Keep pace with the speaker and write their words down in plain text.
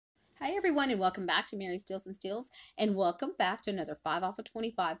Hi everyone, and welcome back to Mary's Deals and Steals, and welcome back to another 5 off of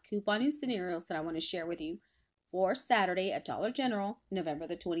 25 couponing scenarios that I want to share with you for Saturday at Dollar General, November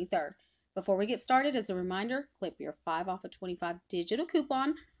the 23rd. Before we get started, as a reminder, clip your 5 off of 25 digital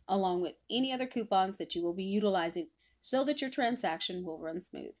coupon along with any other coupons that you will be utilizing so that your transaction will run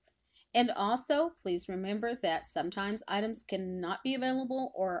smooth. And also, please remember that sometimes items cannot be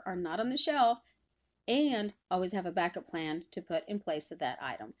available or are not on the shelf, and always have a backup plan to put in place of that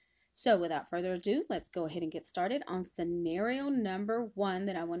item. So without further ado, let's go ahead and get started on scenario number 1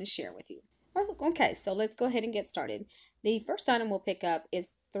 that I want to share with you. Okay, so let's go ahead and get started. The first item we'll pick up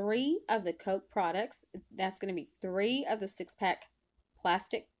is 3 of the Coke products. That's going to be 3 of the 6-pack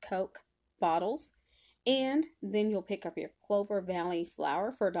plastic Coke bottles. And then you'll pick up your Clover Valley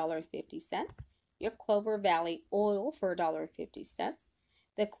flour for $1.50, your Clover Valley oil for $1.50,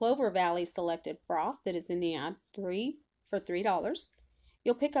 the Clover Valley selected broth that is in the ad 3 for $3.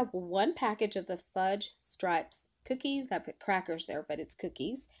 You'll pick up 1 package of the Fudge Stripes cookies. I put crackers there, but it's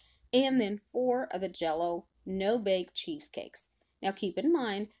cookies. And then 4 of the Jell-O no-bake cheesecakes. Now keep in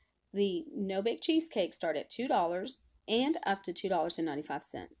mind, the no-bake cheesecakes start at $2 and up to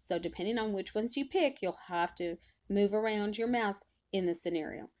 $2.95. So depending on which ones you pick, you'll have to move around your mouth in the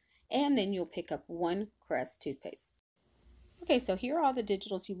scenario. And then you'll pick up 1 Crest toothpaste. Okay, so here are all the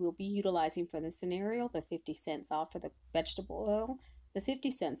digitals you will be utilizing for this scenario. The 50 cents off for the vegetable oil, the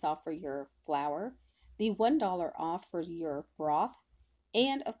 50 cents off for your flour, the $1 off for your broth,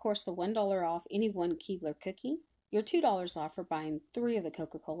 and of course the $1 off any 1 Keebler cookie, your $2 off for buying 3 of the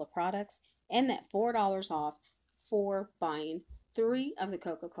Coca-Cola products, and that $4 off for buying 3 of the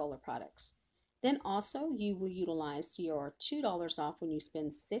Coca-Cola products. Then also you will utilize your $2 off when you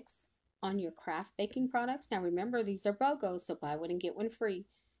spend 6 on your craft baking products. Now remember, these are BOGO, so buy one and get one free.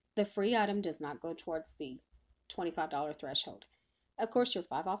 The free item does not go towards the $25 threshold. Of course, your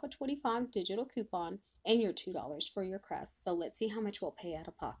 5 off of 25 digital coupon and your $2 for your Crest. So let's see how much we'll pay out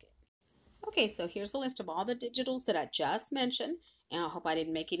of pocket. Okay, so here's a list of all the digitals that I just mentioned, and I hope I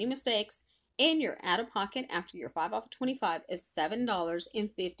didn't make any mistakes. And your out of pocket after your 5 off of 25 is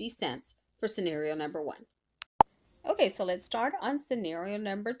 $7.50 for scenario number 1. Okay, so let's start on scenario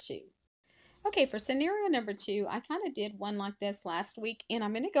number 2. Okay, for scenario number 2, I kind of did one like this last week, and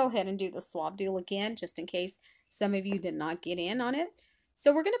I'm going to go ahead and do the swab deal again, just in case some of you did not get in on it.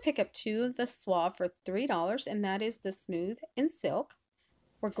 So we're going to pick up 2 of the swab for $3, and that is the Smooth and Silk.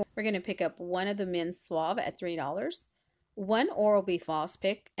 We're going to pick up 1 of the men's swab at $3, 1 Oral-B Floss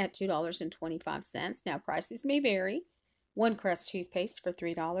Pick at $2.25. Now prices may vary. 1 Crest toothpaste for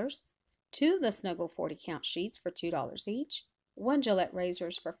 $3, 2 of the Snuggle 40 count sheets for $2 each, 1 Gillette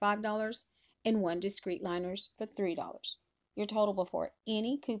razors for $5, and 1 discreet liners for $3. Your total before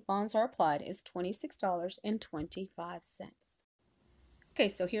any coupons are applied is $26.25. Okay,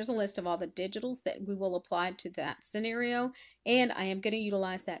 so here's a list of all the digitals that we will apply to that scenario, and I am going to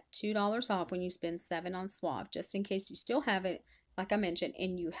utilize that $2 off when you spend 7 on Suave, just in case you still have it, like I mentioned,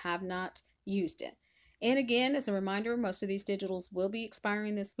 and you have not used it. And again, as a reminder, most of these digitals will be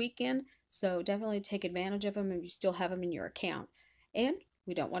expiring this weekend, so definitely take advantage of them if you still have them in your account. And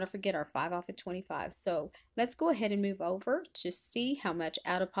we don't want to forget our 5 off of 25. So let's go ahead and move over to see how much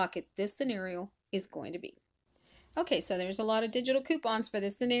out of pocket this scenario is going to be. Okay, so there's a lot of digital coupons for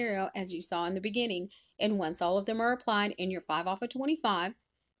this scenario, as you saw in the beginning. And once all of them are applied in your 5 off of 25,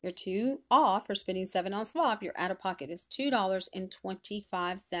 your 2 off for spending 7 on Swap, your out of pocket is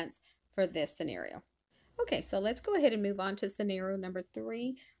 $2.25 for this scenario. Okay, so let's go ahead and move on to scenario number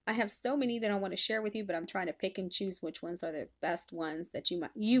 3. I have so many that I want to share with you, but I'm trying to pick and choose which ones are the best ones that you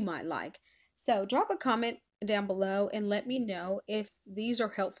might like. So drop a comment down below and let me know if these are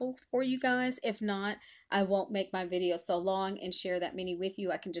helpful for you guys. If not, I won't make my video so long and share that many with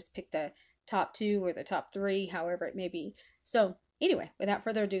you. I can just pick the top 2 or the top 3, however it may be. So anyway, without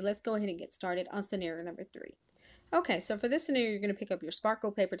further ado, let's go ahead and get started on scenario number 3. Okay, so for this scenario, you're going to pick up your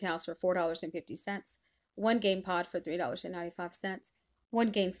Sparkle paper towels for $4.50. 1 Game Pod for $3.95, 1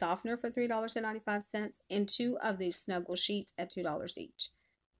 Game Softener for $3.95, and 2 of these Snuggle Sheets at $2 each.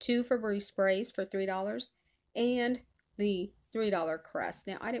 2 Febreze Sprays for $3, and the $3 Crest.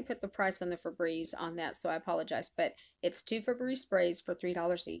 Now, I didn't put the price on the Febreze on that, so I apologize, but it's 2 Febreze Sprays for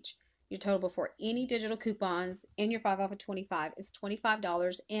 $3 each. Your total before any digital coupons in your 5 off of 25 is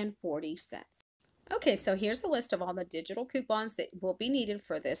 $25.40. Okay, so here's a list of all the digital coupons that will be needed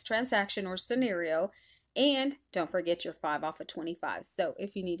for this transaction or scenario. And don't forget your 5 off of 25. So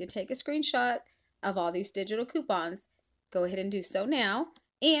if you need to take a screenshot of all these digital coupons, go ahead and do so now.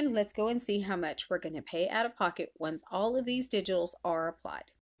 And let's go and see how much we're going to pay out of pocket once all of these digitals are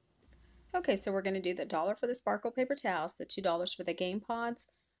applied. Okay, so we're going to do the $1 for the Sparkle paper towels, the $2 for the Game Pods,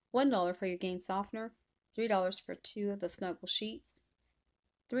 $1 for your gain softener, $3 for 2 of the Snuggle sheets,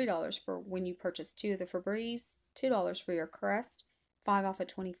 $3 for when you purchase 2 of the Febreze, $2 for your crest, 5 off of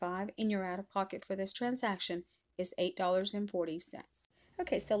 25, and your out-of-pocket for this transaction is $8.40.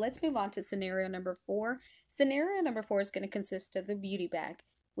 Okay, so let's move on to scenario number 4. Scenario number 4 is going to consist of the beauty bag.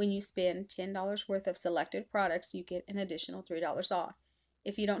 When you spend $10 worth of selected products, you get an additional $3 off.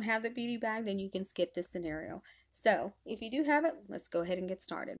 If you don't have the beauty bag, then you can skip this scenario. So, if you do have it, let's go ahead and get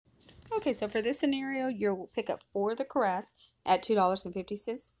started. Okay, so for this scenario, you'll pick up 4 of the caress at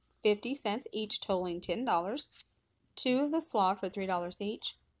 $2.50 each, totaling $10. 2 of the Suave for $3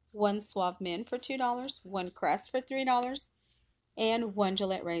 each. 1 Suave Men for $2. 1 Crest for $3. And 1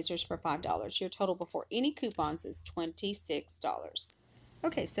 Gillette razors for $5. Your total before any coupons is $26.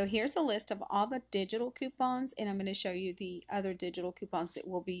 Okay, so here's a list of all the digital coupons, and I'm going to show you the other digital coupons that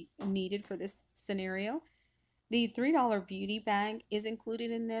will be needed for this scenario. The $3 beauty bag is included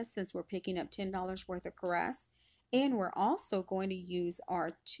in this since we're picking up $10 worth of caress, and we're also going to use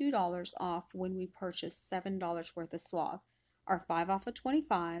our $2 off when we purchase $7 worth of Suave. Our 5 off of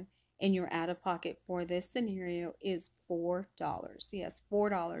 25, and your out-of-pocket for this scenario is $4. Yes,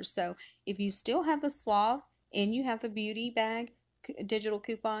 $4. So if you still have the Suave and you have the beauty bag digital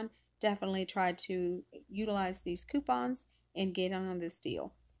coupon, definitely try to utilize these coupons and get on this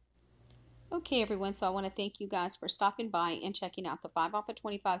deal. Okay, everyone, so I want to thank you guys for stopping by and checking out the 5 off of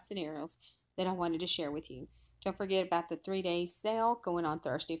 25 scenarios that I wanted to share with you. Don't forget about the 3-day sale going on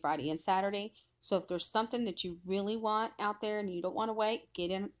Thursday, Friday, and Saturday. So if there's something that you really want out there and you don't want to wait,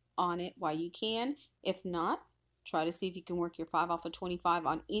 get in on it while you can. If not, try to see if you can work your 5 off of 25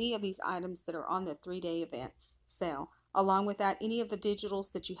 on any of these items that are on the 3-day event sale. Along with that, any of the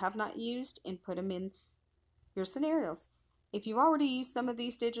digitals that you have not used, and put them in your scenarios. If you've already used some of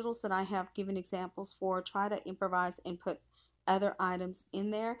these digitals that I have given examples for, try to improvise and put other items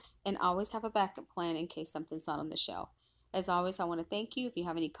in there, and always have a backup plan in case something's not on the shelf. As always, I want to thank you. If you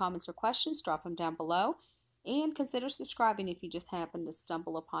have any comments or questions, drop them down below, and consider subscribing if you just happen to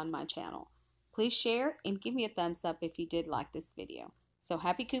stumble upon my channel. Please share and give me a thumbs up if you did like this video. So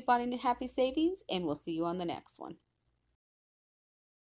happy couponing and happy savings, and we'll see you on the next one.